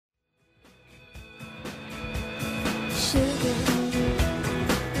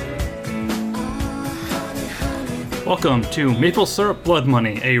Welcome to Maple Syrup Blood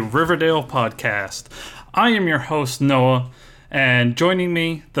Money, a Riverdale podcast. I am your host, Noah, and joining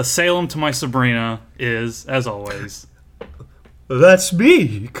me, the Salem to my Sabrina, is, as always... That's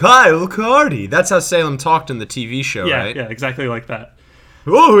me, Kyle Cardi. That's how Salem talked in the TV show, right? Yeah, exactly like that.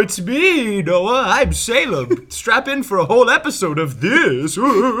 Oh, it's me, Noah. I'm Salem. Strap in for a whole episode of this.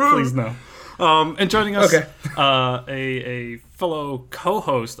 Please no. And joining us, Okay. a fellow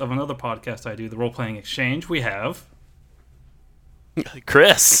co-host of another podcast I do, the Role Playing Exchange, we have...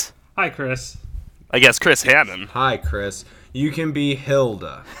 Chris. Hi, Chris. I guess Chris Hannon. Hi, Chris. You can be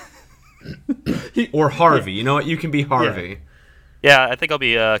Hilda. Or Harvey. You know what? You can be Harvey. Yeah, I think I'll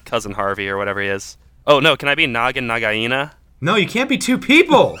be Cousin Harvey or whatever he is. Oh, no, can I be Noggin Nagaina? No, you can't be two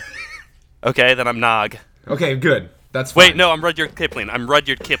people. Okay, then I'm Nog. Okay, good. That's fine. Wait, no, I'm Rudyard Kipling.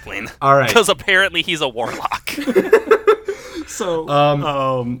 All right. Because apparently he's a warlock. So,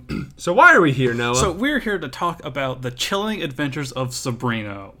 So why are we here, Noah? So we're here to talk about The Chilling Adventures of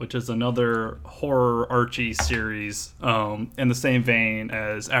Sabrina, which is another horror Archie series in the same vein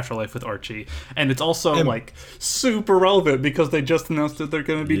as Afterlife with Archie. And it's also super relevant because they just announced that they're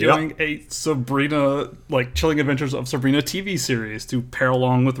going to be doing a Sabrina, Chilling Adventures of Sabrina TV series to pair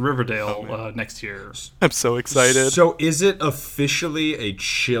along with Riverdale next year. I'm so excited. So is it officially a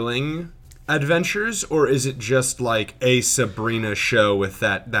Chilling Adventures, or is it just like a Sabrina show with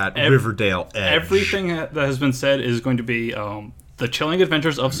that Riverdale edge? Everything that has been said is going to be The Chilling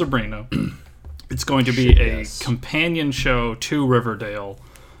Adventures of Sabrina. It's going to be a companion show to Riverdale.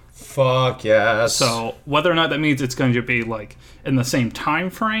 Fuck yes. So whether or not that means it's going to be in the same time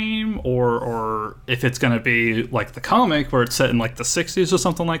frame, or if it's going to be like the comic where it's set in the 60s or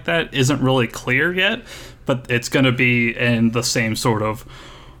something like that, isn't really clear yet. But it's going to be in the same sort of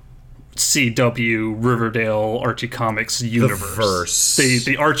CW Riverdale Archie Comics universe,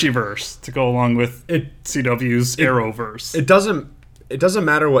 the Archieverse, to go along with CW's Arrowverse. It doesn't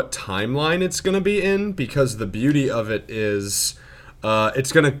matter what timeline it's gonna be in, because the beauty of it is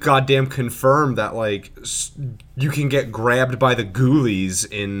it's gonna goddamn confirm that you can get grabbed by the ghoulies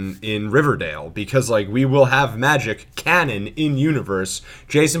in Riverdale, because we will have magic canon in universe.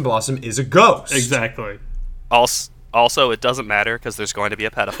 Jason Blossom is a ghost. Exactly. Also, it doesn't matter because there's going to be a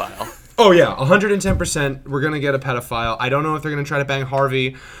pedophile. Oh, yeah, 110%. We're going to get a pedophile. I don't know if they're going to try to bang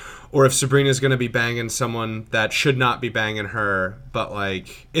Harvey or if Sabrina's going to be banging someone that should not be banging her. But,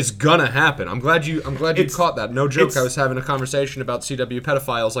 it's going to happen. I'm glad you caught that. No joke, I was having a conversation about CW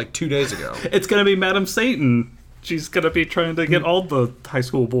pedophiles 2 days ago. It's going to be Madam Satan. She's going to be trying to get all the high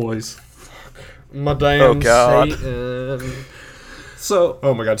school boys. Madame God. Satan. So,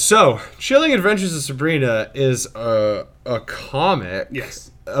 oh my god. So, Chilling Adventures of Sabrina is a comic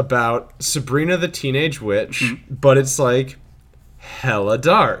about Sabrina the Teenage Witch, but it's hella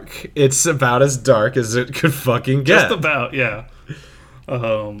dark. It's about as dark as it could fucking get. Just about, yeah.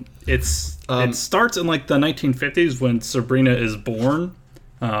 It starts in the 1950s when Sabrina is born,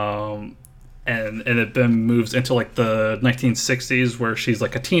 and it then moves into the 1960s where she's a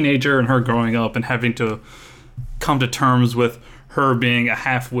teenager and her growing up and having to come to terms with her being a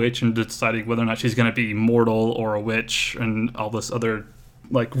half witch and deciding whether or not she's going to be mortal or a witch, and all this other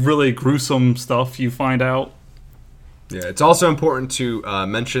really gruesome stuff you find out. Yeah, it's also important to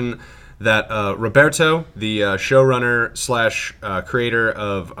mention that Roberto, the showrunner / creator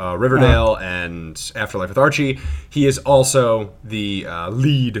of Riverdale and Afterlife with Archie, he is also the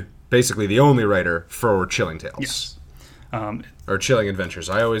lead, basically the only writer for Chilling Tales. Yes. Or Chilling Adventures.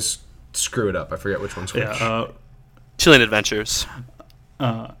 I always screw it up. I forget which one's which. Yeah, Chilling Adventures.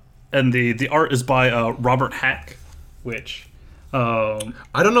 And the art is by Robert Hack, which... I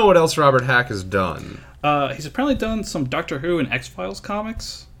don't know what else Robert Hack has done. He's apparently done some Doctor Who and X-Files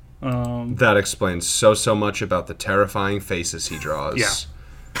comics. That explains so much about the terrifying faces he draws.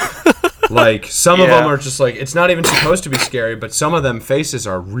 Yeah. Some of them are just it's not even supposed to be scary, but some of them faces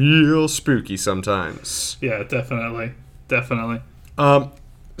are real spooky sometimes. Yeah, definitely.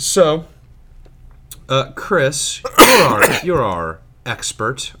 So... Chris, you're our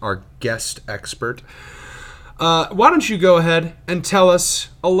expert, our guest expert. Why don't you go ahead and tell us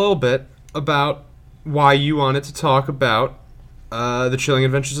a little bit about why you wanted to talk about The Chilling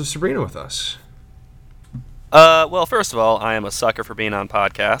Adventures of Sabrina with us? Well, first of all, I am a sucker for being on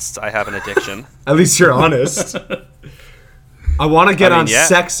podcasts. I have an addiction. At least you're honest. I want to get on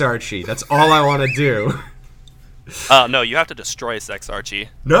Sex Archie. That's all I want to do. No, you have to destroy Sex Archie.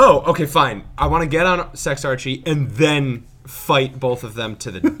 No, okay, fine. I want to get on Sex Archie and then fight both of them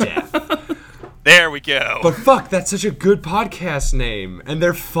to the death. There we go. But fuck, that's such a good podcast name, and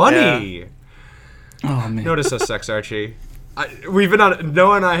they're funny. Oh man. Notice us, Sex Archie. We've been on.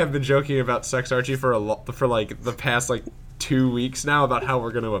 Noah and I have been joking about Sex Archie for like the past like 2 weeks now about how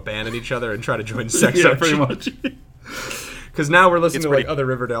we're going to abandon each other and try to join Sex Yeah, Archie. pretty much. Because now we're listening It's to like pretty- other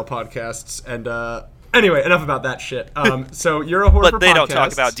Riverdale podcasts, and anyway, enough about that shit. So you're a horror But they don't talk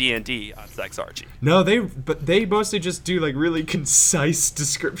podcast. about D&D on Sex Archie. No, they mostly just do like really concise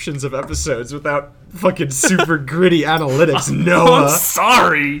descriptions of episodes without fucking super gritty analytics. I'm Noah,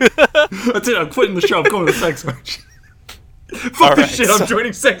 sorry. That's it. I'm quitting the show. I'm going to Sex Archie. fuck All this right, shit. so- I'm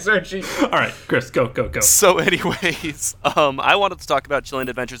joining Sex Archie. All right, Chris, go. So, anyways, I wanted to talk about Chilling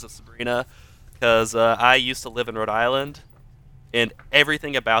Adventures of Sabrina because I used to live in Rhode Island, and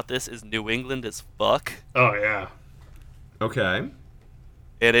everything about this is New England as fuck. Oh yeah. Okay.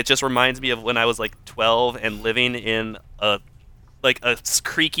 And it just reminds me of when I was like 12 and living in a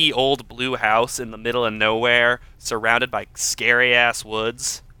creaky old blue house in the middle of nowhere, surrounded by scary ass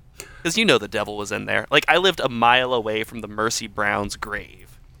woods. Because you know the devil was in there. Like I lived a mile away from the Mercy Brown's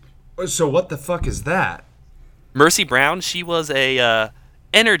grave. So what the fuck is that? Mercy Brown, she was a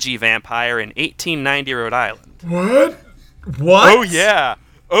energy vampire in 1890 Rhode Island. What? What?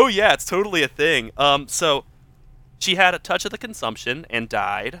 Oh yeah, it's totally a thing. So she had a touch of the consumption and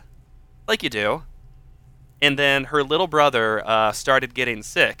died, like you do. And then her little brother started getting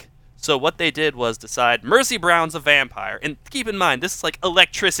sick. So what they did was decide Mercy Brown's a vampire. And keep in mind, this is like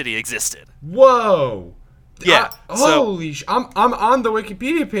electricity existed. Whoa. Yeah, so- Holy I'm on the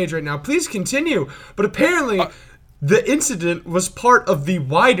Wikipedia page right now. Please continue. But apparently, the incident was part of the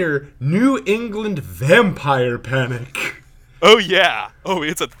wider New England vampire panic. Oh yeah. Oh,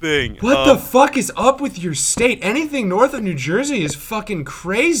 it's a thing. What the fuck is up with your state? Anything north of New Jersey is fucking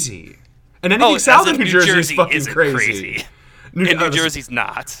crazy. And anything south of New Jersey is fucking isn't crazy. And New Jersey's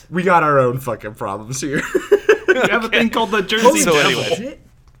not. We got our own fucking problems here. We have a thing called the Jersey So Devil. anyway.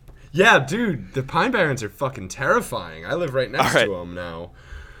 Yeah, dude, the Pine Barrens are fucking terrifying. I live right next All right. to them now.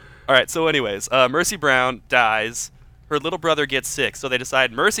 All right, so anyways, Mercy Brown dies. Her little brother gets sick, so they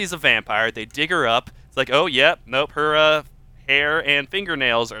decide Mercy's a vampire. They dig her up. It's like, oh, yep, nope, her hair and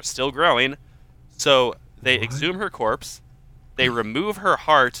fingernails are still growing. So they exhume her corpse. They remove her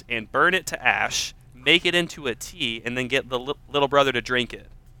heart and burn it to ash, make it into a tea, and then get the little brother to drink it.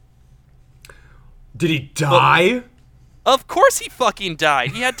 Did he die? Of course he fucking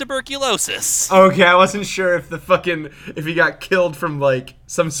died. He had tuberculosis. Okay, I wasn't sure if he got killed from like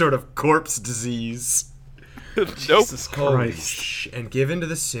some sort of corpse disease. Nope. Jesus Holy Christ. and given to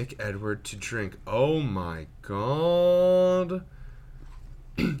the sick Edward to drink. Oh my god.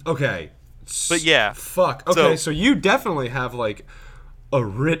 Okay. But yeah. Fuck. Okay, so you definitely have like a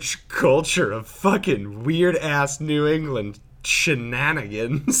rich culture of fucking weird ass New England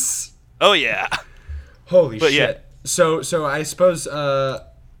shenanigans. Oh, yeah. Holy But shit. yeah. So I suppose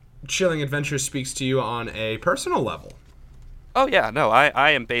Chilling Adventures speaks to you on a personal level. Oh, yeah, no,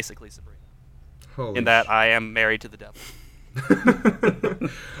 I am basically Sabrina. Holy In that I am married to the devil.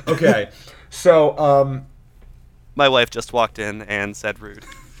 Okay. So My wife just walked in and said rude.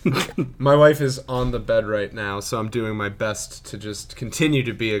 my wife is on the bed right now, so I'm doing my best to just continue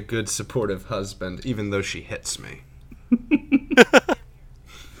to be a good supportive husband even though she hits me.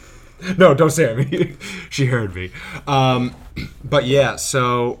 No, don't say it. She heard me. But yeah,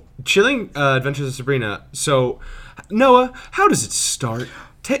 so Chilling Adventures of Sabrina. So Noah, how does it start?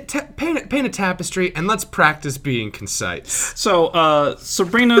 Paint a tapestry and let's practice being concise. So,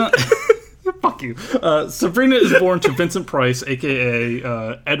 Sabrina... Fuck you. Sabrina is born to Vincent Price,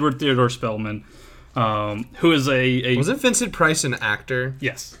 a.k.a. Edward Theodore Spellman, who is a... Wasn't Vincent Price an actor?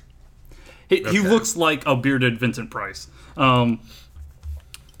 Yes. He looks like a bearded Vincent Price.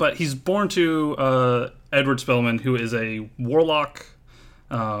 But he's born to Edward Spellman, who is a warlock,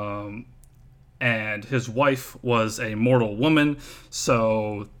 and his wife was a mortal woman.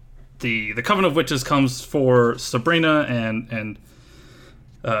 So the Coven of Witches comes for Sabrina and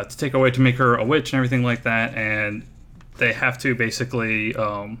to take away to make her a witch and everything like that. And they have to basically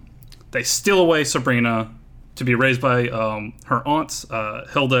they steal away Sabrina to be raised by her aunts,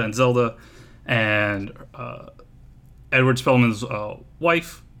 Hilda and Zelda, and Edward Spellman's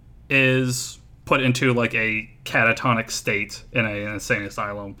wife is put into like a catatonic state in an insane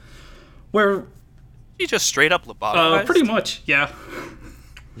asylum, where She just straight up lobotomized? pretty much, yeah.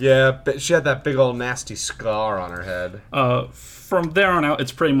 Yeah, but she had that big old nasty scar on her head. From there on out,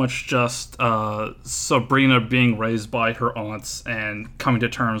 it's pretty much just Sabrina being raised by her aunts and coming to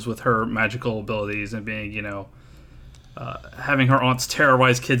terms with her magical abilities and being, having her aunts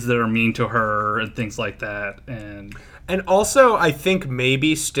terrorize kids that are mean to her and things like that. And also, I think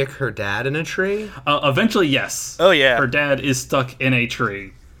maybe stick her dad in a tree. Eventually, yes. Oh, yeah. Her dad is stuck in a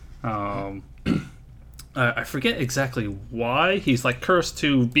tree. I forget exactly why he's like cursed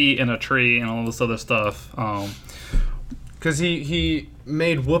to be in a tree and all this other stuff. Because he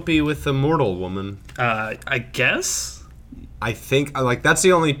made Whoopi with the mortal woman. I guess. I think like that's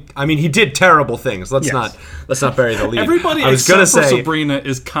the only. I mean, he did terrible things. Let's not bury the lead. Everybody except for Sabrina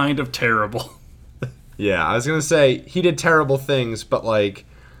is kind of terrible. Yeah, I was gonna say he did terrible things, but like,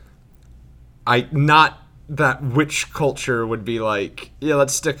 not that witch culture would be like, yeah,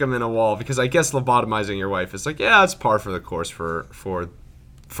 let's stick him in a wall, because I guess lobotomizing your wife is like, yeah, it's par for the course for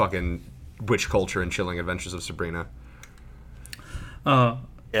fucking witch culture and Chilling Adventures of Sabrina. Yeah,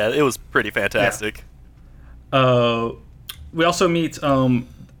 it was pretty fantastic. Yeah. We also meet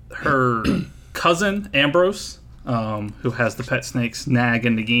her cousin Ambrose, who has the pet snakes Nag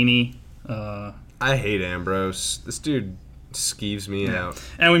and Nagini. I hate Ambrose. This dude skeeves me out.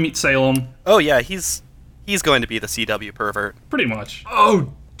 And we meet Salem. Oh yeah, he's going to be the CW pervert. Pretty much.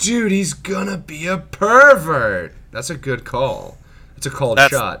 Oh, dude, he's gonna be a pervert. That's a good call. It's a called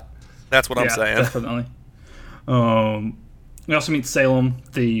shot. That's what I'm saying. Definitely. We also meet Salem,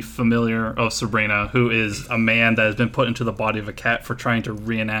 the familiar of Sabrina, who is a man that has been put into the body of a cat for trying to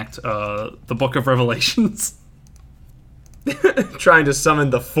reenact the Book of Revelations. Trying to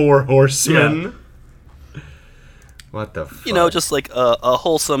summon the 4 horsemen. Yeah. What the fuck? You know, just like a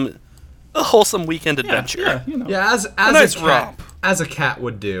wholesome weekend adventure. Yeah, you know. Yeah, as a nice cat, romp. As a cat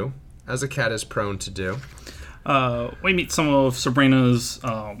would do. As a cat is prone to do. We meet some of Sabrina's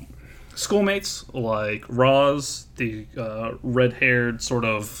schoolmates, like Roz, the red-haired sort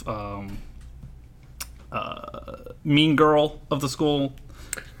of mean girl of the school,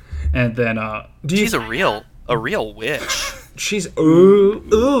 and then she's a real witch. She's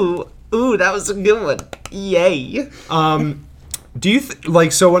ooh, that was a good one. Yay. Do you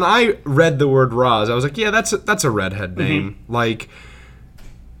like? So when I read the word Roz, I was like, yeah, that's a redhead name. Mm-hmm. Like,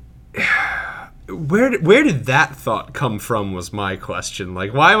 where did that thought come from? Was my question.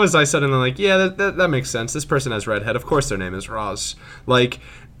 Like, why was I suddenly like, yeah, that makes sense. This person has redhead. Of course, their name is Roz. Like,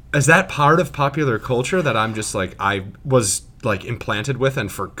 is that part of popular culture that I'm just like I was like implanted with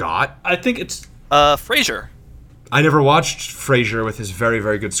and forgot? I think it's Frasier. I never watched Frasier with his very,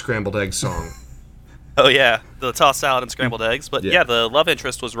 very good scrambled egg song. Oh yeah, the tossed salad and scrambled eggs. But yeah, the love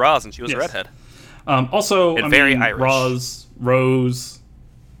interest was Roz, and she was a redhead. Also, and very Irish. Rose.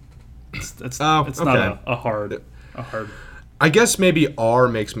 It's not a hard. I guess maybe R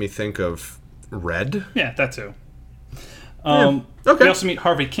makes me think of red. Yeah, that too. Okay. We also meet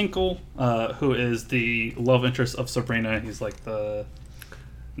Harvey Kinkle, who is the love interest of Sabrina. He's like the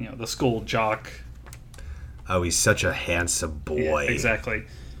school jock. Oh, he's such a handsome boy. Yeah, exactly.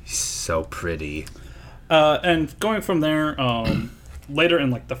 He's so pretty. And going from there, later in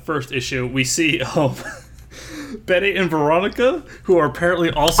like the first issue, we see Betty and Veronica, who are apparently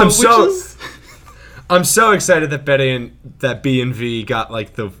also witches. I'm so excited that that B and V got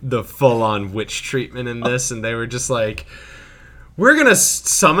like the full on witch treatment in this, and they were just like, we're gonna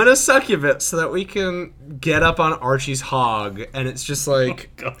summon a succubus so that we can get up on Archie's hog, and it's just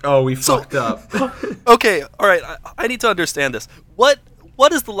like, we fucked up. Okay, all right, I need to understand this.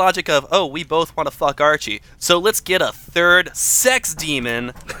 What is the logic of, we both want to fuck Archie, so let's get a third sex demon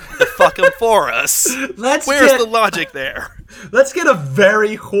to fuck him for us? Where's the logic there? Let's get a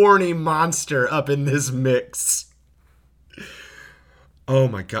very horny monster up in this mix. Oh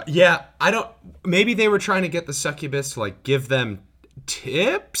my god. Yeah, maybe they were trying to get the succubus to like give them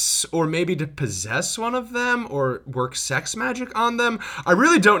tips, or maybe to possess one of them, or work sex magic on them. I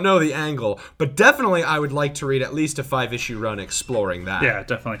really don't know the angle, but definitely I would like to read at least a 5-issue run exploring that. Yeah,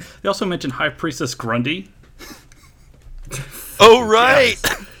 definitely. They also mentioned High Priestess Grundy. Oh, right!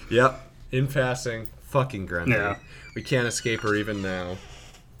 Yes. Yep, in passing. Fucking Grundy. Yeah. We can't escape her even now.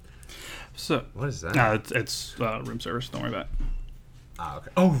 So what is that? It's room service, don't worry about it.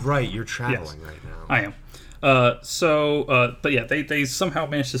 Okay. Oh, right, you're traveling right now. I am. But yeah, they somehow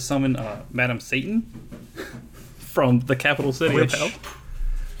managed to summon Madam Satan from the capital city of Hell.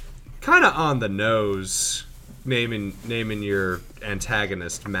 Kind of on the nose, naming your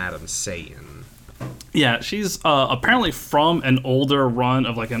antagonist Madam Satan. Yeah, she's apparently from an older run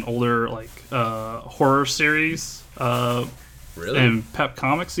of like an older horror series. Really? In Pep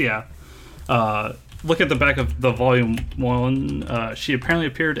Comics, yeah. Look at the back of the volume 1. She apparently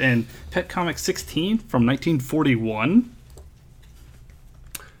appeared in Pet Comics 16 from 1941.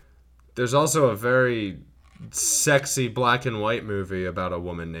 There's also a very sexy black and white movie about a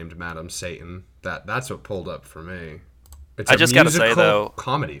woman named Madam Satan. That's what pulled up for me. It's I just gotta say though,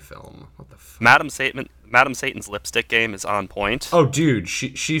 comedy film. What the fuck? Madam Satan's lipstick game is on point. Oh, dude,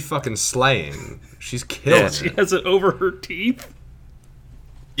 she fucking slaying. She's killing it. She has it over her teeth.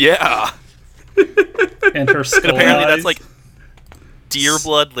 Yeah. And her skull And apparently eyes. that's like deer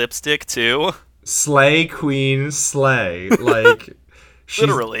blood lipstick too. Slay Queen Slay. Like, she's,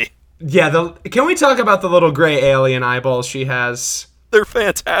 Literally. yeah. Can we talk about the little gray alien eyeballs she has? They're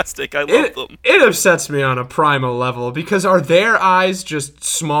fantastic. I love them. It upsets me on a primal level because are their eyes just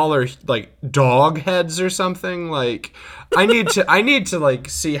smaller, like dog heads or something? Like, I need to like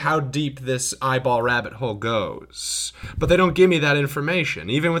see how deep this eyeball rabbit hole goes, but they don't give me that information,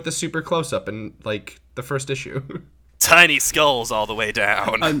 even with the super close up in like the first issue. Tiny skulls all the way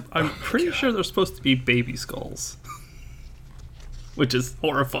down. I'm pretty sure they're supposed to be baby skulls, which is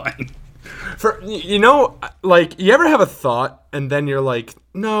horrifying. Like, you ever have a thought and then you're like,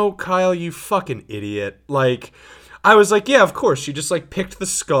 no, Kyle, you fucking idiot. Like, I was like, yeah, of course. She just like picked the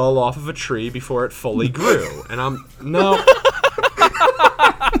skull off of a tree before it fully grew. And no,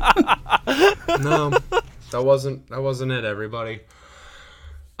 that wasn't it, everybody.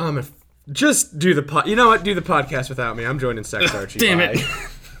 Just do the you know what? Do the podcast without me. I'm joining Sex Archie. Damn Bye. it.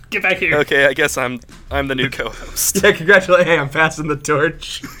 Get back here. Okay, I guess I'm the new co-host. Yeah, congratulations. Hey, I'm passing the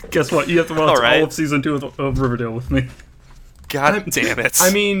torch. Guess what? You have to watch All right. all of season 2 of Riverdale with me. God damn it.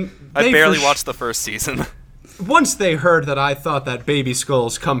 I mean, I barely watched the first season. Once they heard that I thought that baby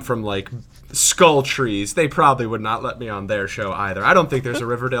skulls come from, like, skull trees, they probably would not let me on their show either. I don't think there's a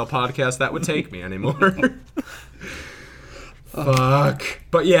Riverdale podcast that would take me anymore. Fuck.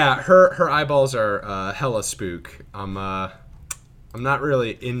 But yeah, her eyeballs are hella spook. I'm not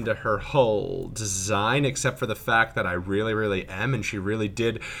really into her whole design, except for the fact that I really, really am, and she really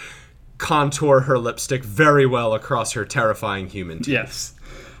did contour her lipstick very well across her terrifying human teeth. Yes.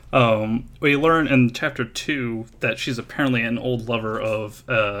 We learn in chapter 2 that she's apparently an old lover of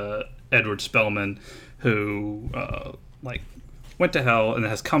Edward Spellman, who went to hell and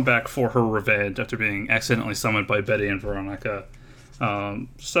has come back for her revenge after being accidentally summoned by Betty and Veronica.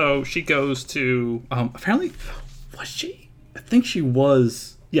 So she goes to apparently, was she? I think she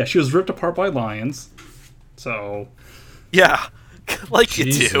was. Yeah, she was ripped apart by lions. So Yeah, like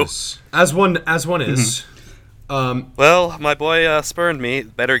Jesus. As one is. Well, my boy spurned me.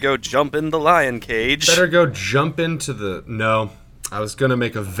 Better go jump in the lion cage. Better go jump into the... No. I was going to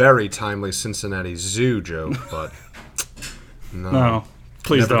make a very timely Cincinnati Zoo joke, but... no,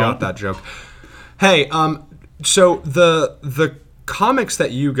 please Never don't. got that joke. Hey, so the comics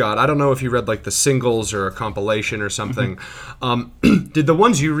that you got, I don't know if you read like the singles or a compilation or something. Did the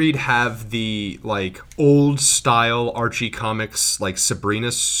ones you read have the like old style Archie comics like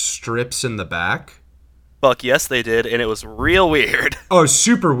Sabrina strips in the back? Fuck yes, they did, and it was real weird. Oh,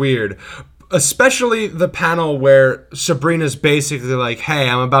 super weird. Especially the panel where Sabrina's basically like, hey,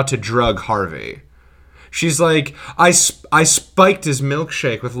 I'm about to drug Harvey. She's like, I spiked his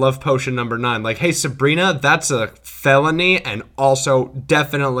milkshake with love potion number 9. Like, hey, Sabrina, that's a felony and also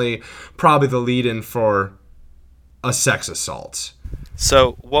definitely probably the lead-in for a sex assault.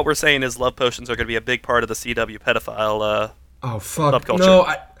 So what we're saying is love potions are going to be a big part of the CW pedophile Oh, fuck. subculture. No,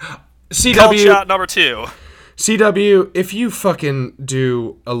 Call CW, shot number 2. CW, if you fucking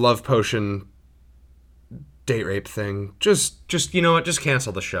do a love potion date rape thing, just you know what, just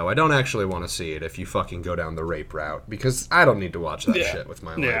cancel the show. I don't actually want to see it if you fucking go down the rape route, because I don't need to watch that shit with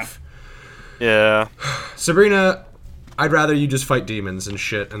my life. Yeah. Sabrina, I'd rather you just fight demons and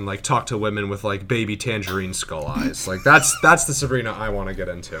shit and like talk to women with like baby tangerine skull eyes. Like that's the Sabrina I want to get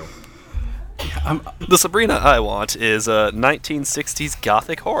into. The Sabrina I want is 1960s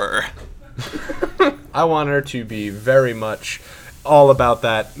gothic horror. I want her to be very much all about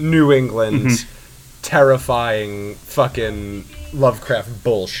that New England terrifying fucking Lovecraft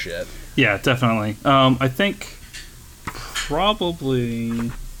bullshit. Yeah, definitely. I think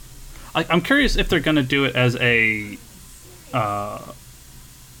probably... I'm curious if they're going to do it as a...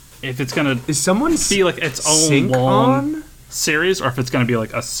 if it's going to Is someone be like its own sync long on? series, or if it's going to be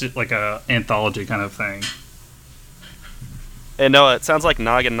like a anthology kind of thing. And no, it sounds like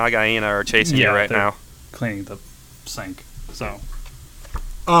Naga and Nagaina are chasing you right they're now. cleaning the sink. So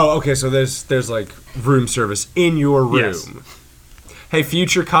Oh, okay, so there's like room service in your room. Yes. Hey,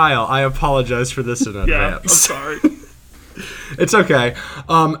 future Kyle, I apologize for this in yeah, I'm advance. sorry. It's okay.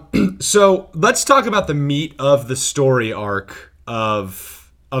 So let's talk about the meat of the story arc of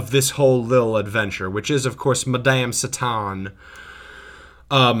this whole little adventure, which is, of course, Madame Satan.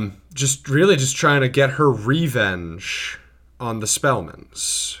 Just trying to get her revenge on the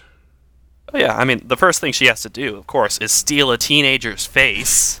Spellmans. Oh, yeah, I mean, the first thing she has to do, of course, is steal a teenager's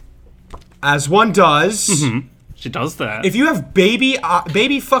face. As one does. She does that. If you have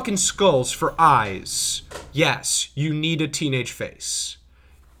baby fucking skulls for eyes, yes, you need a teenage face.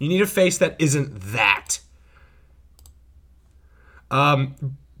 You need a face that isn't that.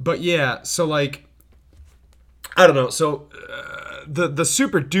 But yeah, so like, I don't know. So the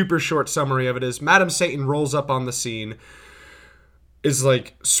super duper short summary of it is Madam Satan rolls up on the scene, is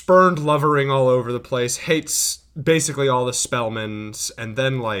like spurned lovering all over the place, hates basically all the Spellmans, and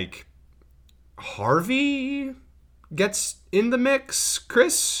then like Harvey gets in the mix.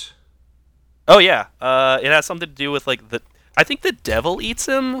 Chris? Oh yeah, it has something to do with like I think the devil eats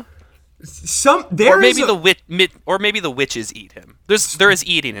him. Or maybe the witches eat him. There is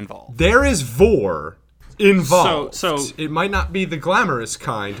eating involved. There is vor involved. So it might not be the glamorous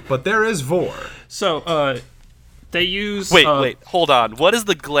kind, but there is vor. So they use wait, hold on. What is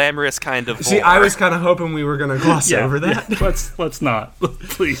the glamorous kind of vor? See, I was kind of hoping we were going to gloss over that. Yeah. Let's not.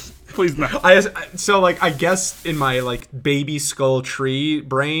 Please not. I guess in my like baby skull tree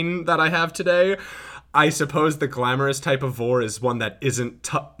brain that I have today, I suppose the glamorous type of vor is one that isn't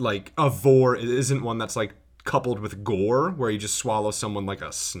like a vor isn't one that's like coupled with gore, where you just swallow someone like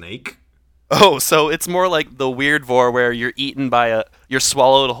a snake. Oh, so it's more like the weird vor where you're you're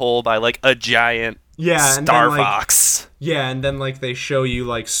swallowed whole by like a giant star fox. Yeah, and then like they show you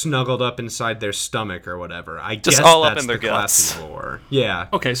like snuggled up inside their stomach or whatever. I just guess all that's up in their the guts. classy vor. Yeah.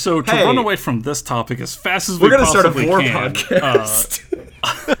 Okay, so to run away from this topic as fast as we're we gonna start a possibly vor can, podcast.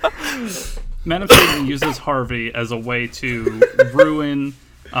 Madam Satan uses Harvey as a way to ruin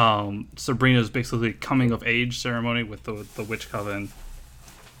Sabrina's basically coming of age ceremony with the witch coven.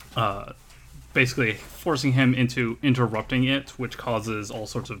 Basically forcing him into interrupting it, which causes all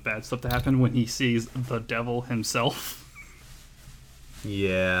sorts of bad stuff to happen when he sees the devil himself.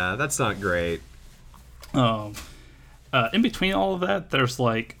 Yeah, that's not great. In between all of that, there's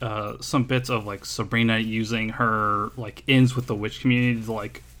like some bits of like Sabrina using her like ins with the witch community to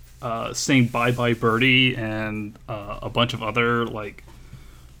like sing Bye Bye Birdie and a bunch of other like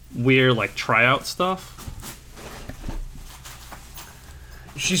weird like tryout stuff.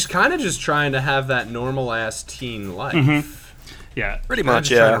 She's kind of just trying to have that normal ass teen life. Mm-hmm. Yeah, pretty much.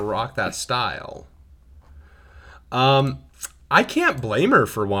 Yeah, trying to rock that style. I can't blame her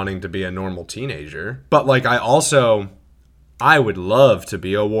for wanting to be a normal teenager, but like I would love to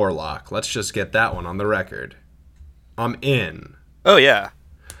be a warlock. Let's just get that one on the record. I'm in. Oh yeah.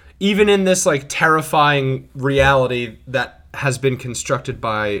 Even in this like terrifying reality that has been constructed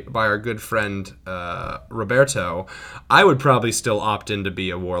by our good friend Roberto, I would probably still opt in to be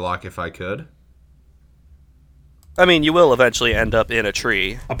a warlock if I could. I mean, you will eventually end up in a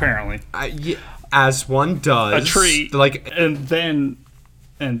tree. Apparently. Yeah, as one does. A tree, like, and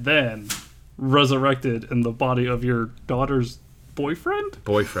then resurrected in the body of your daughter's boyfriend.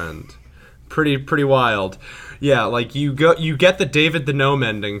 Pretty wild. Yeah, like you get the David the Gnome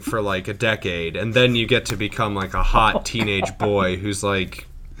ending for like a decade, and then you get to become like a hot teenage boy who's like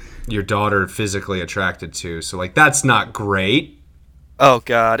your daughter physically attracted to. So like that's not great. Oh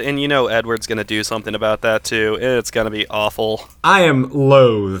god, and you know Edward's gonna do something about that too. It's gonna be awful. I am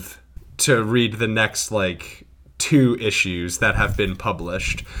loath to read the next like 2 issues that have been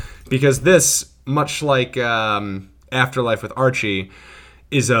published, because this, much like Afterlife with Archie,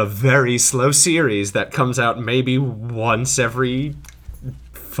 is a very slow series that comes out maybe once every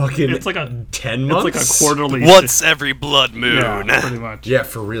fucking it's like 10 months. It's like a quarterly. Once every blood moon. Yeah, pretty much. Yeah,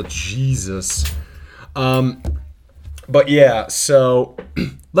 for real. Jesus. But yeah, so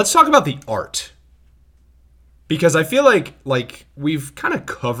let's talk about the art. Because I feel like we've kind of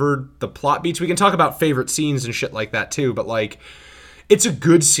covered the plot beats. We can talk about favorite scenes and shit like that too, but like it's a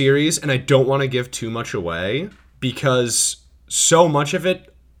good series and I don't want to give too much away because so much of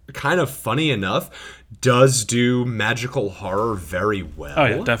it, kind of funny enough, does do magical horror very well. Oh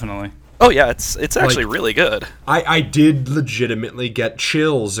yeah, definitely. Oh yeah, it's actually really good. I did legitimately get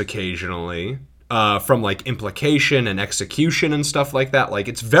chills occasionally from like implication and execution and stuff like that. Like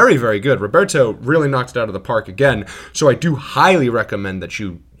it's very, very good. Roberto really knocked it out of the park again. So I do highly recommend that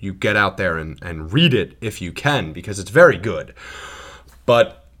you get out there and read it if you can, because it's very good.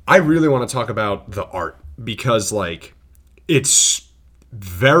 But I really want to talk about the art because like it's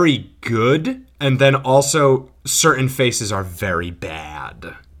very good, and then also certain faces are very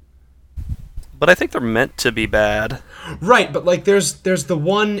bad. But I think they're meant to be bad. Right, but like there's the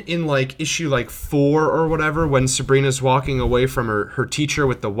one in like issue like 4 or whatever when Sabrina's walking away from her teacher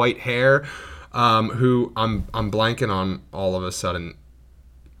with the white hair, who I'm blanking on all of a sudden.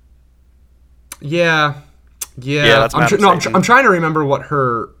 Yeah, that's I'm trying to remember what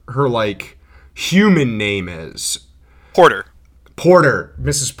her like human name is. Porter,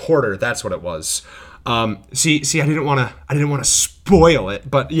 Mrs. Porter, that's what it was. See, I didn't want to spoil it,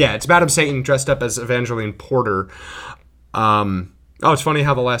 but yeah, it's Madam Satan dressed up as Evangeline Porter. It's funny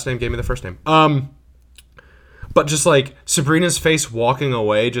how the last name gave me the first name. But just like Sabrina's face walking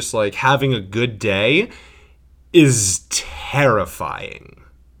away, just like having a good day, is terrifying.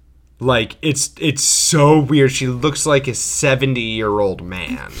 Like, it's so weird. She looks like a 70-year-old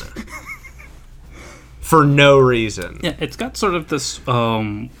man. For no reason. Yeah, it's got sort of this,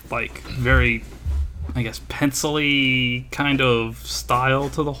 like, very, I guess, pencil-y kind of style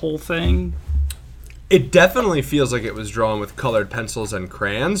to the whole thing. It definitely feels like it was drawn with colored pencils and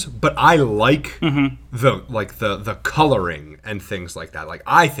crayons, but I like the coloring and things like that. Like,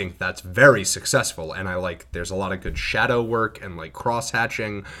 I think that's very successful, and I like there's a lot of good shadow work and like cross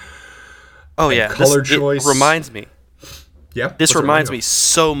hatching. Oh yeah, color choice. It reminds me. Yeah, This reminds me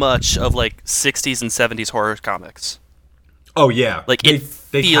so much of like 60s and 70s horror comics. Oh yeah, Like it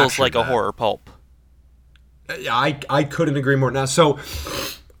feels like a that. horror pulp. I couldn't agree more. Now, so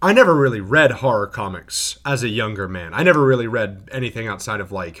I never really read horror comics as a younger man. I never really read anything outside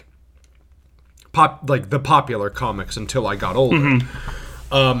of like the popular comics until I got older.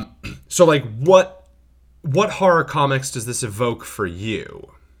 So like what horror comics does this evoke for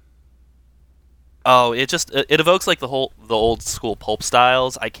you? Oh, it evokes like the old school pulp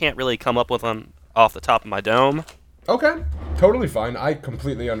styles. I can't really come up with them off the top of my dome. Okay, totally fine. I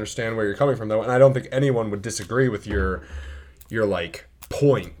completely understand where you're coming from though, and I don't think anyone would disagree with your like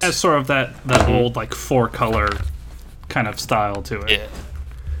point. As sort of that old, like, 4-color kind of style to it. Yeah.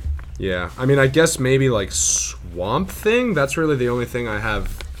 Yeah, I mean, I guess maybe like Swamp Thing. That's really the only thing I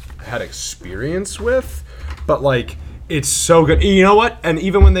have had experience with. But like, it's so good. You know what? And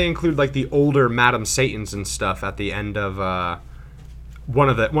even when they include like the older Madam Satans and stuff at the end of one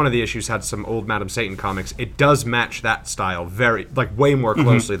of the issues had some old Madam Satan comics. It does match that style very like way more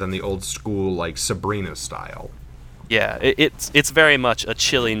closely than the old school like Sabrina style. Yeah, it's very much a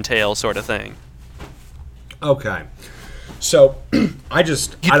chilling tale sort of thing. Okay. So, I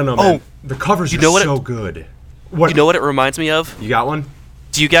don't know, man. The covers are so good. What? You know what it reminds me of? You got one?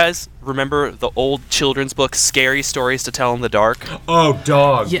 Do you guys remember the old children's book, Scary Stories to Tell in the Dark? Oh,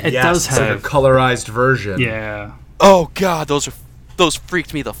 dog. Yeah, it yes, does it's like have- a colorized version. Yeah. Oh, God, those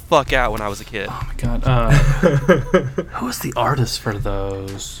freaked me the fuck out when I was a kid. Oh, my God. Who was the artist for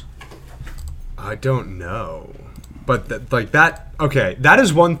those? I don't know. But that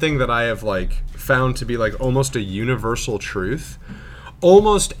is one thing that I have like found to be like almost a universal truth.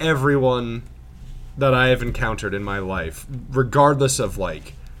 Almost everyone that I have encountered in my life, regardless of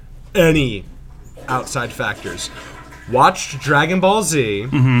like any outside factors, watched Dragon Ball Z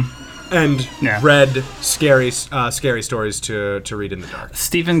and read scary stories to read in the dark.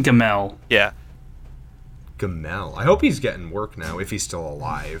 Stephen Gamel. Yeah. Gamel. I hope he's getting work now if he's still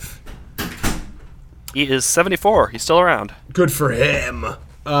alive. He is 74. He's still around. Good for him.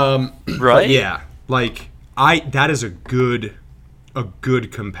 Right? Yeah. Like that is a good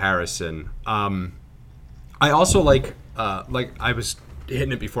comparison. I also like I was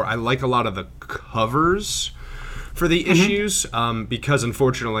hitting it before. I like a lot of the covers for the issues because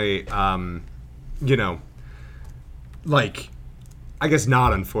unfortunately, you know, like I guess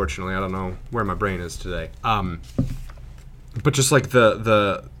not unfortunately. I don't know where my brain is today. But just like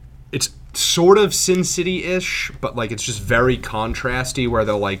the it's sort of Sin City-ish, but like it's just very contrasty where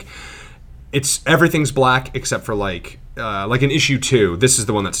they'll like it's everything's black except for like in issue 2. This is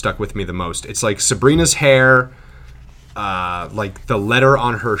the one that stuck with me the most. It's like Sabrina's hair, like the letter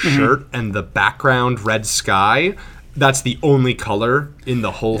on her shirt and the background red sky. That's the only color in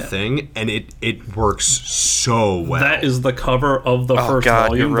the whole thing, and it works so well. That is the cover of the first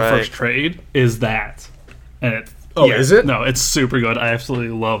volume, the first trade, is that. And it is it? No, it's super good. I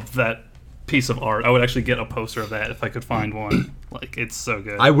absolutely love that piece of art. I would actually get a poster of that if I could find one. Like, it's so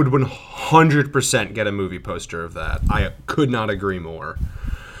good. I would 100% get a movie poster of that. I could not agree more.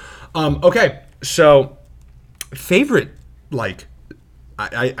 Okay, so favorite, like,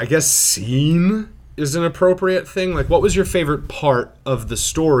 I guess scene is an appropriate thing. Like, what was your favorite part of the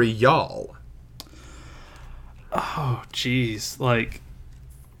story, y'all? Oh, jeez. Like,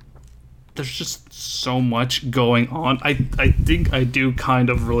 there's just so much going on. I think I do kind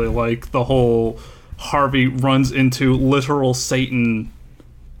of really like the whole Harvey runs into literal Satan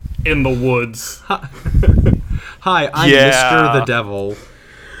in the woods. Hi, I'm Mr. the Devil.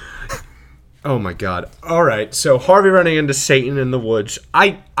 Oh my god. Alright, so Harvey running into Satan in the woods.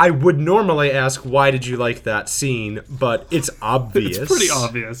 I would normally ask, why did you like that scene? But it's obvious. It's pretty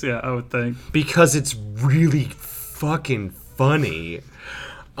obvious, yeah, I would think. Because it's really fucking funny.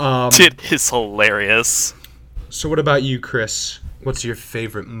 It is hilarious. So what about you, Chris? What's your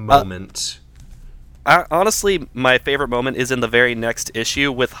favorite moment? Honestly, my favorite moment is in the very next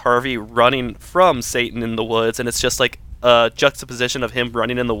issue with Harvey running from Satan in the woods, and it's just like a juxtaposition of him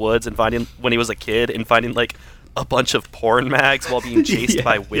running in the woods and finding when he was a kid and finding like a bunch of porn mags while being chased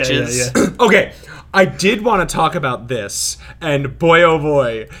by witches. Okay, I did want to talk about this, and boy, oh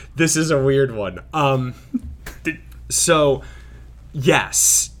boy, this is a weird one. So,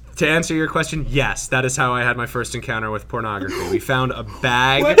 yes. To answer your question, yes, that is how I had my first encounter with pornography. We found a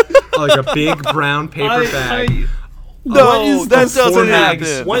bag, like a big brown paper bag. No, that doesn't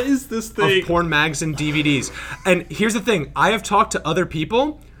happen. What is this thing? Of porn mags and DVDs. And here's the thing. I have talked to other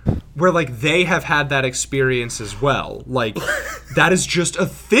people where, like, they have had that experience as well. Like, that is just a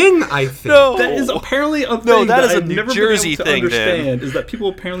thing, I think. No. That is apparently a thing No, that is a I've New never Jersey been able to thing, understand, is that people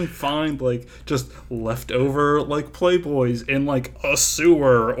apparently find, like, just leftover, like, Playboys in, like, a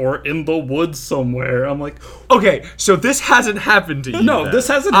sewer or in the woods somewhere. I'm like, Okay, so this hasn't happened to you. no, then. this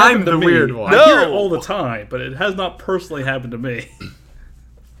hasn't happened to I'm me. the weird one. I hear it No. all the time, but it has not personally happened to me.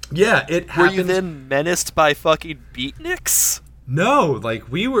 Yeah, it Were happened. you then menaced by fucking beatniks? No,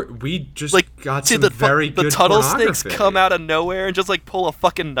 like, we just Like, got see some the very the good Tuttle snakes pornography. come out of nowhere and just like pull a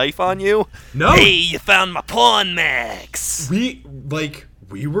fucking knife on you. No. Hey, you found my porn mags. We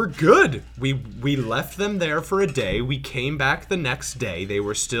were good. We left them there for a day. We came back the next day. They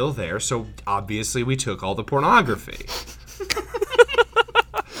were still there, so obviously we took all the pornography.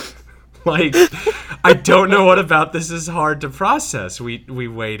 Like, I don't know what about this is hard to process. We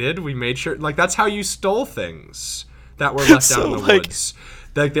waited. We made sure. Like, that's how you stole things that were left out in the like- woods.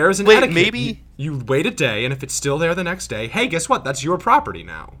 Like, there's an Wait, etiquette. maybe- You wait a day, and if it's still there the next day, hey, guess what? That's your property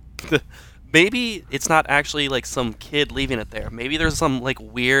now. Maybe it's not actually like some kid leaving it there. Maybe there's some like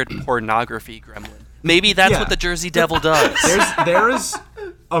weird pornography gremlin. Maybe that's Yeah. what the Jersey Devil does. There is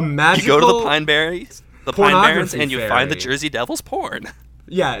a You magical. go to the Pine Barrens, pornography and you find the fairy. Jersey Devil's porn.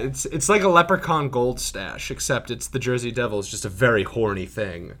 Yeah, it's like a leprechaun gold stash, except it's the Jersey Devil. It's just a very horny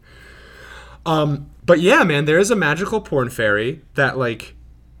thing. But yeah, man, there is a magical porn fairy that, like,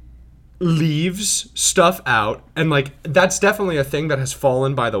 leaves stuff out, and, like, that's definitely a thing that has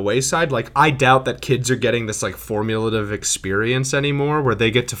fallen by the wayside. Like, I doubt that kids are getting this, like, formulative experience anymore where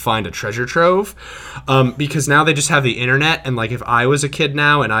they get to find a treasure trove, because now they just have the internet, and, like, if I was a kid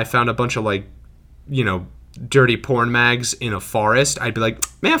now and I found a bunch of, like, you know, dirty porn mags in a forest, I'd be like,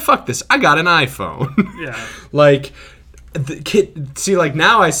 man, fuck this, I got an iPhone. Yeah. Like, the kid, see, like,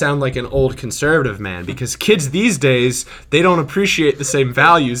 now I sound like an old conservative man, because kids these days, they don't appreciate the same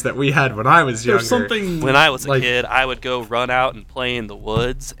values that we had when I was younger. There's something... When I was a Like- kid, I would go run out and play in the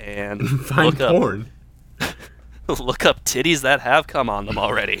woods and Find look porn. look up titties that have come on them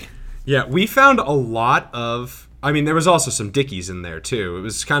already. Yeah, we found a lot of... I mean, there was also some dickies in there, too. It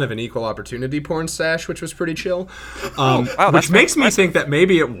was kind of an equal opportunity porn stash, which was pretty chill. wow, Which that's makes me think that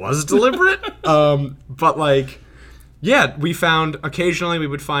maybe it was deliberate. But, like... Yeah, we found, occasionally we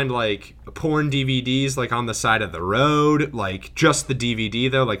would find, like, porn DVDs, like, on the side of the road, like, just the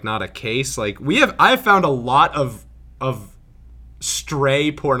DVD, though, like, not a case. Like, I've found a lot of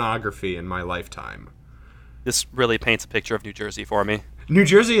stray pornography in my lifetime. This really paints a picture of New Jersey for me. New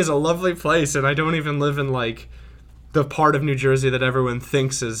Jersey is a lovely place, and I don't even live in, like, the part of New Jersey that everyone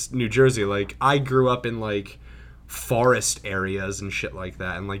thinks is New Jersey. Like, I grew up in, like, forest areas and shit like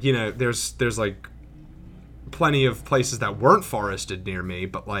that, and, like, you know, there's like, plenty of places that weren't forested near me,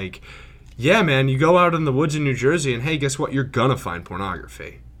 but, like, yeah, man, you go out in the woods in New Jersey and hey, guess what? You're gonna find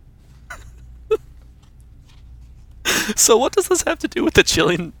pornography. So what does this have to do with the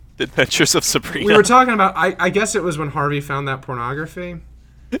chilling adventures of Sabrina? We were talking about, I guess it was when Harvey found that pornography.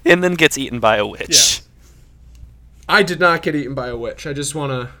 And then gets eaten by a witch. I did not get eaten by a witch. I just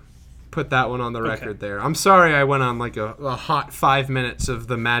want to put that one on the record there. I'm sorry I went on like a hot 5 minutes of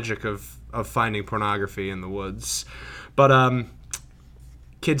the magic of finding pornography in the woods. But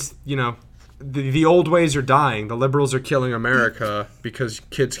kids, you know, the old ways are dying. The liberals are killing America because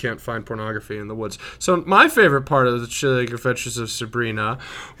kids can't find pornography in the woods. So my favorite part of the Chilling Adventures of Sabrina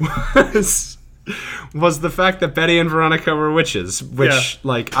was the fact that Betty and Veronica were witches, which,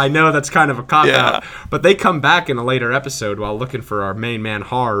 like, I know that's kind of a cop-out, but they come back in a later episode while looking for our main man,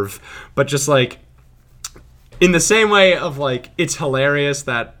 Harv. But just, like, in the same way of, like, it's hilarious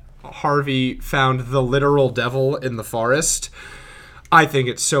that Harvey found the literal devil in the forest, I think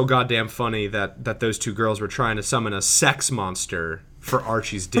it's so goddamn funny that those two girls were trying to summon a sex monster for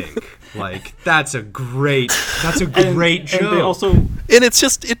Archie's dink. Like, that's a great joke. And they also... And it's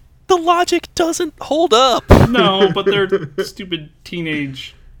just, the logic doesn't hold up. No, but they're stupid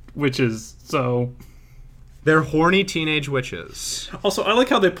teenage witches, so... They're horny teenage witches. Also, I like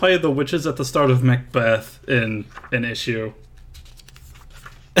how they play the witches at the start of Macbeth in an issue.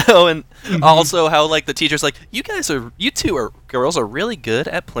 Oh, and also how, like, the teacher's like, you two girls are really good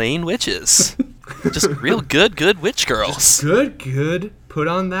at playing witches. Just real good witch girls. Good. Put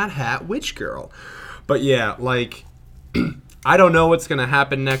on that hat, witch girl. But yeah, like, I don't know what's gonna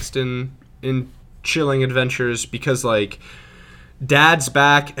happen next in Chilling Adventures because, like, Dad's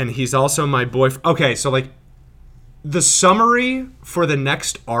back and he's also my boyfriend. Okay, so, like, the summary for the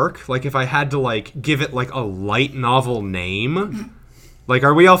next arc, like, if I had to, like, give it, like, a light novel name, like,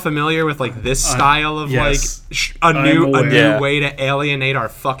 are we all familiar with, like, this style of, yes. like, a new way to alienate our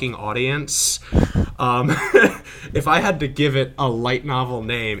fucking audience? If I had to give it a light novel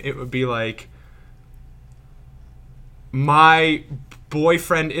name, it would be, like, my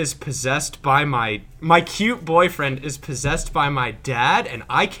boyfriend is possessed by my cute boyfriend is possessed by my dad and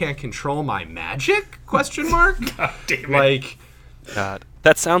I can't control my magic? Question mark? God damn it. Like, God.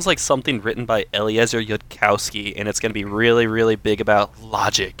 That sounds like something written by Eliezer Yudkowsky, and it's going to be really, really big about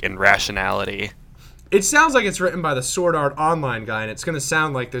logic and rationality. it sounds like it's written by the Sword Art Online guy, and it's going to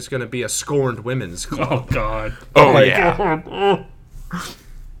sound like there's going to be a Scorned Women's Club. Oh God. Oh, Like, yeah.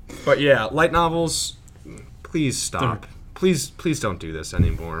 But yeah, light novels, please stop. Please don't do this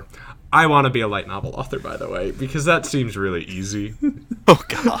anymore. I want to be a light novel author, by the way, because that seems really easy. Oh,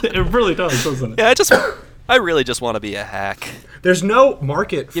 God. It really does, doesn't it? Yeah, I really just want to be a hack. There's no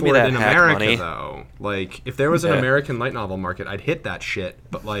market Give for me it that in hack America, money. though. Like, if there was an Yeah. American light novel market, I'd hit that shit.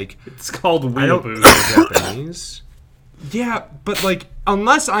 But, like, It's called I don't Weeaboo. know Japanese. Yeah, but, like,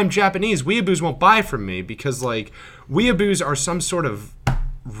 unless I'm Japanese, weeaboos won't buy from me because, like, weeaboos are some sort of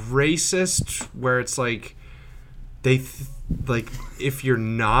racist where it's like like, if you're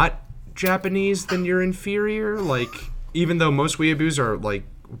not Japanese, then you're inferior. Like, even though most weeaboos are, like,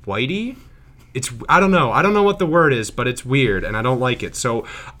 whitey. I don't know what the word is, but it's weird, and I don't like it. So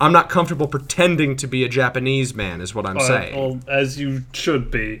I'm not comfortable pretending to be a Japanese man, is what I'm saying. Well, as you should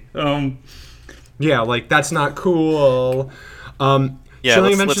be. Yeah, like, that's not cool. Yeah,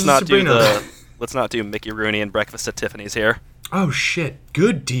 Chilling let's Adventures not of do Sabrina. let's not do Mickey Rooney and Breakfast at Tiffany's here. Oh shit,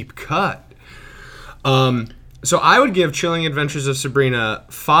 good deep cut. So I would give Chilling Adventures of Sabrina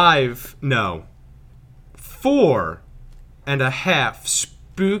 4.5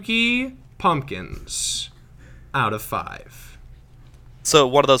 spooky pumpkins out of 5. So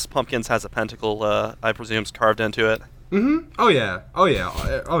one of those pumpkins has a pentacle, I presume, carved into it. Oh yeah,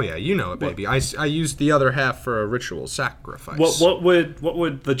 you know it, baby. I used the other half for a ritual sacrifice. What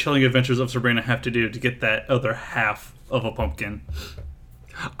would the Chilling Adventures of Sabrina have to do to get that other half of a pumpkin?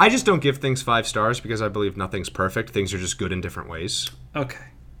 I just don't give things 5 stars because I believe nothing's perfect. Things are just good in different ways. Okay.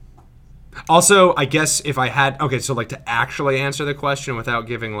 Also, I guess if I had... Okay, so, like, to actually answer the question without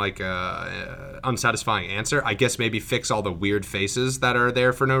giving, like, a unsatisfying answer, I guess maybe fix all the weird faces that are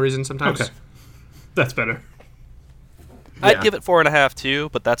there for no reason sometimes. Okay. That's better. I'd Yeah. give it 4.5 too,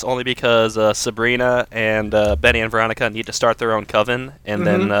 but that's only because Sabrina and Benny and Veronica need to start their own coven and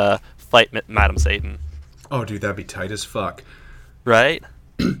then fight Madam Satan. Oh, dude, that'd be tight as fuck. Right?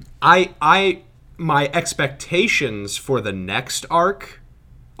 My expectations for the next arc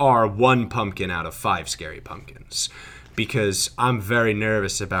are 1 pumpkin out of 5 scary pumpkins. Because I'm very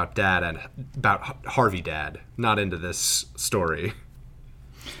nervous about Harvey Dad. Not into this story.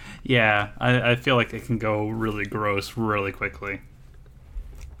 Yeah, I feel like it can go really gross really quickly.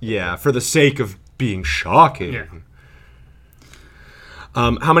 Yeah, for the sake of being shocking. Yeah.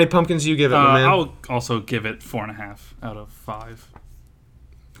 How many pumpkins do you give it, my man? I'll also give it 4.5 out of 5.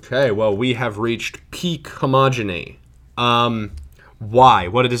 Okay, well, we have reached peak homogeny. Why?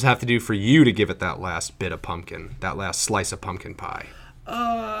 What does it have to do for you to give it that last bit of pumpkin, that last slice of pumpkin pie?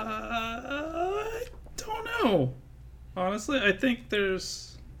 I don't know. Honestly, I think there's...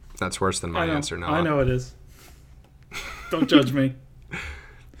 That's worse than my answer, Noah. I know it is. Don't judge me.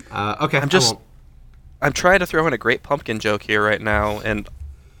 Okay, I'm trying to throw in a great pumpkin joke here right now, and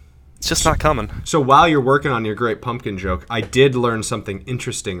it's just not coming. So while you're working on your great pumpkin joke, I did learn something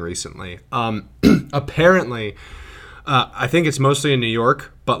interesting recently. Apparently, I think it's mostly in New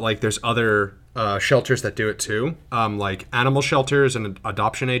York, but like there's other shelters that do it too, like animal shelters and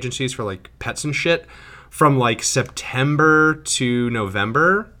adoption agencies for like pets and shit. From like September to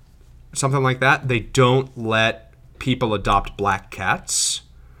November, something like that, they don't let people adopt black cats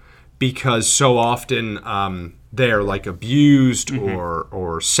because so often they're like abused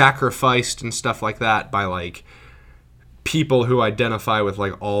or sacrificed and stuff like that by like people who identify with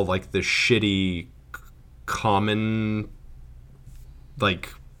like all like the shitty common,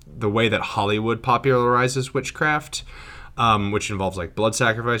 like the way that Hollywood popularizes witchcraft, which involves like blood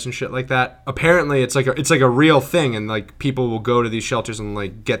sacrifice and shit like that. Apparently it's like a real thing, and like people will go to these shelters and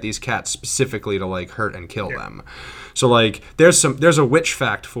like get these cats specifically to like hurt and kill them. So like there's a witch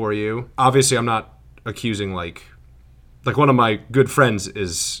fact for you. Obviously I'm not accusing like one of my good friends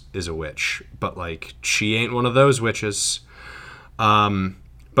is a witch, but like she ain't one of those witches.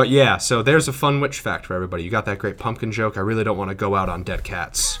 But yeah, so there's a fun witch fact for everybody. You got that great pumpkin joke. I really don't want to go out on dead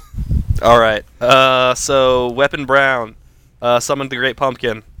cats. All right. So Weapon Brown summoned the Great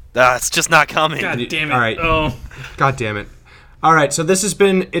Pumpkin. It's just not coming. God damn it. All right. Oh. God damn it. All right, so this has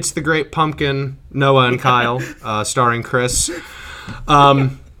been It's the Great Pumpkin, Noah and Kyle, starring Chris.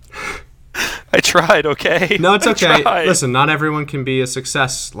 I tried, okay? No, it's okay. Tried. Listen, not everyone can be a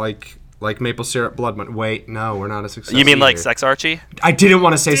success like Maple Syrup Blood Money. Wait, no, we're not a success. You mean like either. Sex Archie? I didn't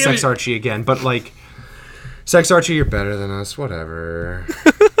want to say Damn Sex it. Archie again, but like Sex Archie, you're better than us. Whatever.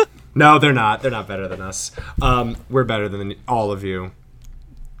 No, they're not. They're not better than us. We're better than all of you.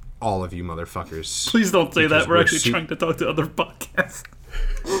 All of you motherfuckers. Please don't say Because that. We're we're actually trying to talk to other podcasts.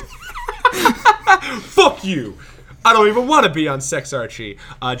 Fuck you! I don't even want to be on Sex Archie.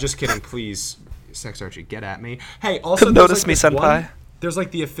 Just kidding, please. Sex Archie, get at me. Hey, also there's, Notice like, me, this senpai. there's like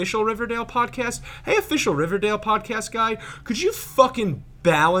the official Riverdale podcast. Hey, official Riverdale podcast guy, could you fucking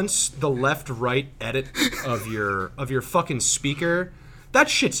balance the left-right edit of your fucking speaker? That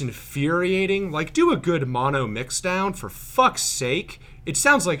shit's infuriating. Like, do a good mono mix down, for fuck's sake. It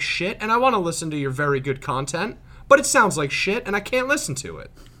sounds like shit, and I want to listen to your very good content, but it sounds like shit, and I can't listen to it.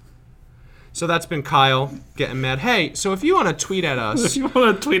 So that's been Kyle getting mad. Hey, so if you want to tweet at us, If you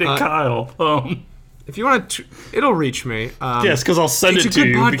want to tweet at Kyle, if you want to, it'll reach me. yes, because I'll send It's it a to good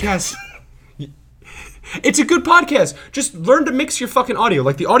you. podcast. It's a good podcast. Just learn to mix your fucking audio.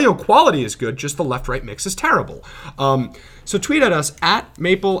 Like, the audio quality is good, just the left-right mix is terrible. So tweet at us at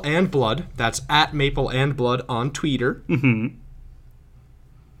Maple and Blood. That's at Maple and Blood on Twitter. Mm-hmm.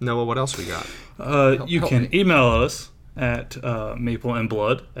 Noah, what else we got? You help can me. email us at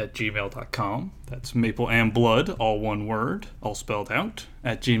mapleandblood@gmail.com. That's mapleandblood, all one word, all spelled out,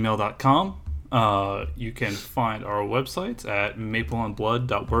 at gmail.com. You can find our websites at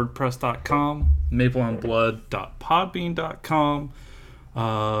mapleandblood.wordpress.com, mapleandblood.podbean.com.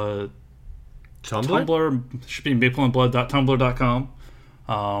 Tumblr? Tumblr should be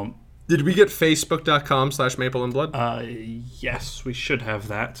mapleandblood.tumblr.com. Did we get facebook.com/mapleandblood? Yes, we should have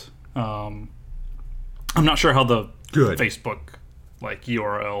that. I'm not sure how the Good. Facebook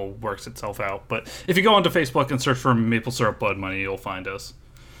URL works itself out, but if you go onto Facebook and search for Maple Syrup Blood Money, you'll find us.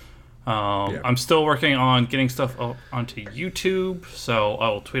 I'm still working on getting stuff onto YouTube, so I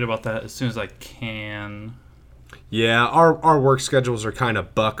will tweet about that as soon as I can. Yeah, our work schedules are kind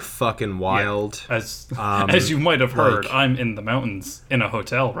of buck fucking wild. As you might have heard, like- I'm in the mountains in a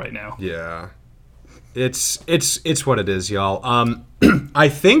hotel right now. Yeah. It's what it is, y'all. I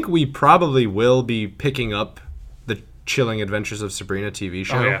think we probably will be picking up the Chilling Adventures of Sabrina TV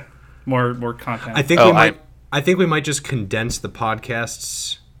show. Oh yeah, more content. I think we might just condense the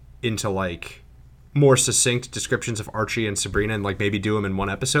podcasts into more succinct descriptions of Archie and Sabrina and maybe do them in one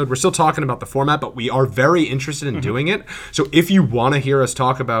episode. We're still talking about the format, but we are very interested in doing it. So if you want to hear us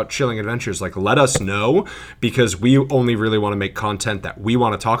talk about Chilling Adventures, let us know, because we only really want to make content that we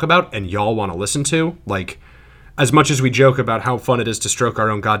want to talk about and y'all want to listen to. As much as we joke about how fun it is to stroke our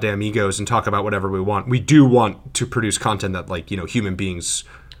own goddamn egos and talk about whatever we want, we do want to produce content that human beings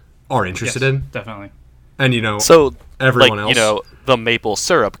are interested in. Definitely. And So, everyone else. the maple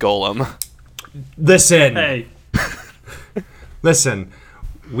syrup golem. Listen. Hey, Listen,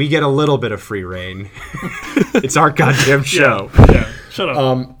 we get a little bit of free reign. It's our goddamn show. yeah, shut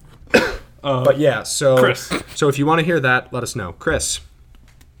up. But yeah, so Chris. So if you want to hear that, let us know. Chris.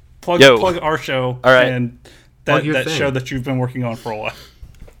 Plug Yo. our show All right. and Plug your that thing. show that you've been working on for a while.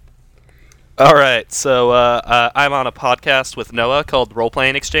 All right, so I'm on a podcast with Noah called Role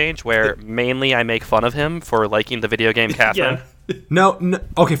Playing Exchange, where mainly I make fun of him for liking the video game Catherine. Yeah. No,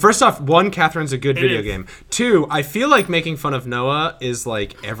 okay, first off, one, Catherine's a good video is. game. Two, I feel like making fun of Noah is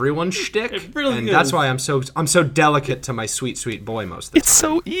everyone's shtick. It really and is. that's why I'm so delicate to my sweet, sweet boy most of the It's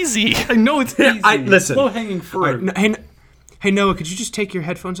so easy. I know it's easy. listen. Low hanging All right, fruit. hey, Noah, could you just take your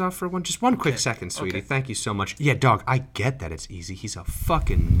headphones off for just one quick second, sweetie? Okay. Thank you so much. Yeah, dog, I get that it's easy. He's a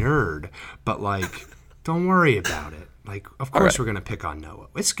fucking nerd, but don't worry about it. Of course we're gonna pick on Noah.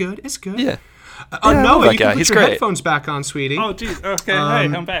 It's good. It's good. Yeah. I love Noah, that you guy. can put He's your great. headphones back on, sweetie. Oh, geez. Okay, hey,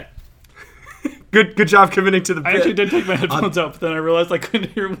 I'm back. Good job committing to the I bit. actually did take my headphones out, but then I realized I couldn't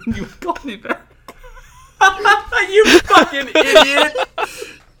hear when you called me back. You fucking idiot!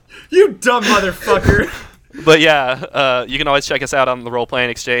 You dumb motherfucker! But yeah, you can always check us out on the Role Playing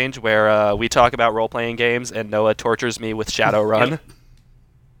Exchange, where we talk about role playing games, and Noah tortures me with Shadowrun.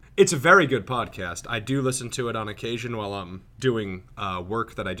 It's a very good podcast. I do listen to it on occasion while I'm doing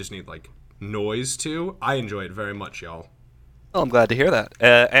work that I just need noise to. I enjoy it very much, y'all. Oh, I'm glad to hear that.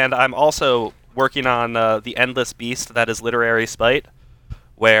 And I'm also working on The Endless Beast That Is Literary Spite,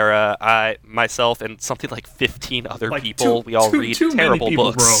 where I, myself, and something like 15 other people, we all read too terrible many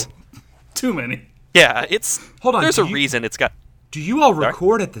people, books. Bro. Too many. Yeah, it's... Hold on, There's do a you- reason it's got... Do you all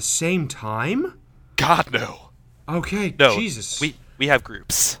record at the same time? God, no. Okay, No, Jesus. we have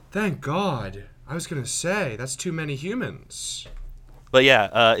groups. Thank God. I was going to say, that's too many humans. But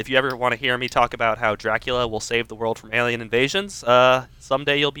yeah, if you ever want to hear me talk about how Dracula will save the world from alien invasions,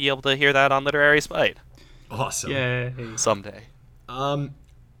 someday you'll be able to hear that on Literary Spite. Awesome. Yay. Someday.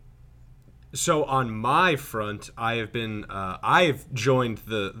 So on my front, I've joined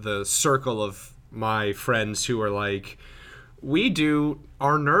the circle of my friends who are like, we do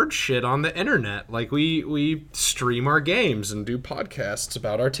our nerd shit on the internet. Like we stream our games and do podcasts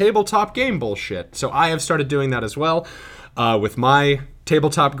about our tabletop game bullshit. So I have started doing that as well with my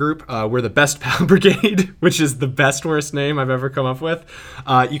tabletop group. We're the Best Pal Brigade, which is the best worst name I've ever come up with.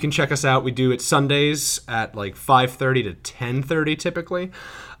 You can check us out. We do it Sundays at like 5:30 to 10:30 typically.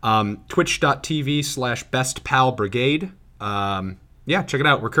 Twitch.tv/Best Pal Brigade. Yeah, check it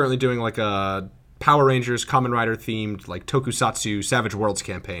out. We're currently doing like a Power Rangers Kamen Rider themed like Tokusatsu Savage Worlds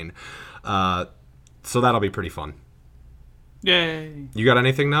campaign. So that'll be pretty fun. Yay. You got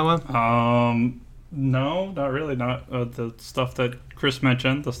anything, Noah? No, not really. Not the stuff that Chris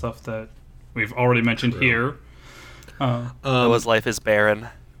mentioned, the stuff that we've already mentioned here. Noah's life is barren.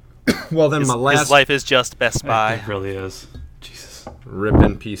 Well, then His life is just Best Buy. It really is. Jesus. Rip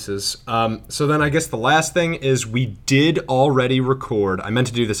in pieces. So then I guess the last thing is we did already record. I meant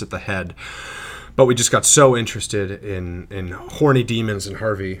to do this at the head, but we just got so interested in horny demons and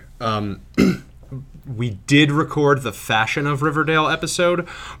Harvey. We did record the Fashion of Riverdale episode,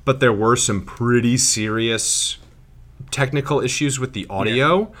 but there were some pretty serious technical issues with the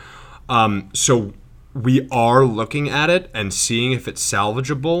audio. So we are looking at it and seeing if it's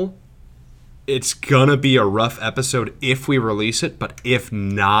salvageable. It's gonna be a rough episode if we release it, but if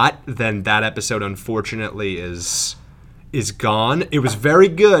not, then that episode unfortunately is gone. It was very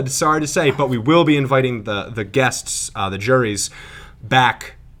good, sorry to say, but we will be inviting the guests, the juries,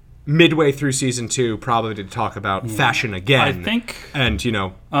 back midway through season 2, probably to talk about fashion again. I think, and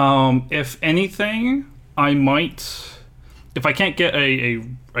if anything, I might, if I can't get a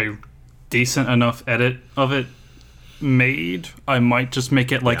decent enough edit of it made, I might just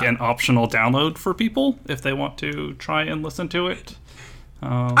make it like an optional download for people if they want to try and listen to it.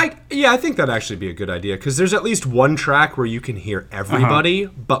 I think that'd actually be a good idea, because there's at least one track where you can hear everybody,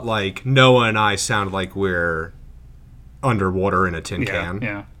 but like Noah and I sound like we're underwater in a tin can.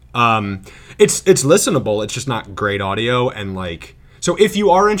 Yeah. It's listenable. It's just not great audio, and like, so if you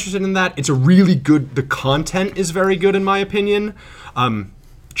are interested in that, it's a really good. The content is very good in my opinion.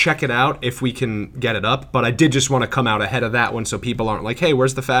 Check it out if we can get it up. But I did just want to come out ahead of that one, so people aren't like, "Hey,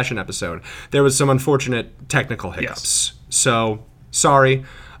 where's the fashion episode?" There was some unfortunate technical hiccups, so sorry.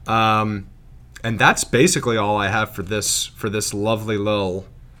 And that's basically all I have for this lovely little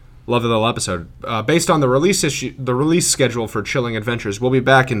episode. Based on the release schedule for Chilling Adventures, we'll be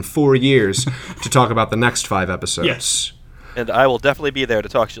back in 4 years to talk about the next 5 episodes. Yes. And I will definitely be there to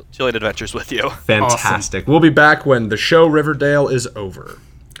talk Chilling Adventures with you. Fantastic. Awesome. We'll be back when the show Riverdale is over.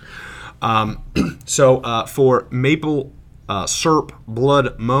 So for Maple Syrup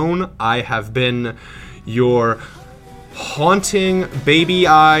Blood Moan, I have been your haunting,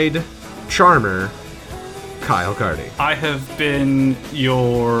 baby-eyed charmer, Kyle Cardy. I have been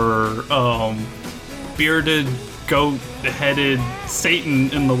your bearded, goat-headed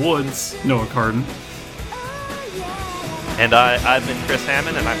Satan in the woods, Noah Carden. And I've been Chris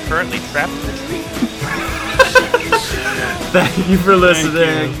Hammond, and I'm currently trapped in a tree. Thank you for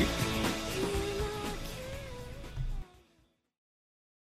listening.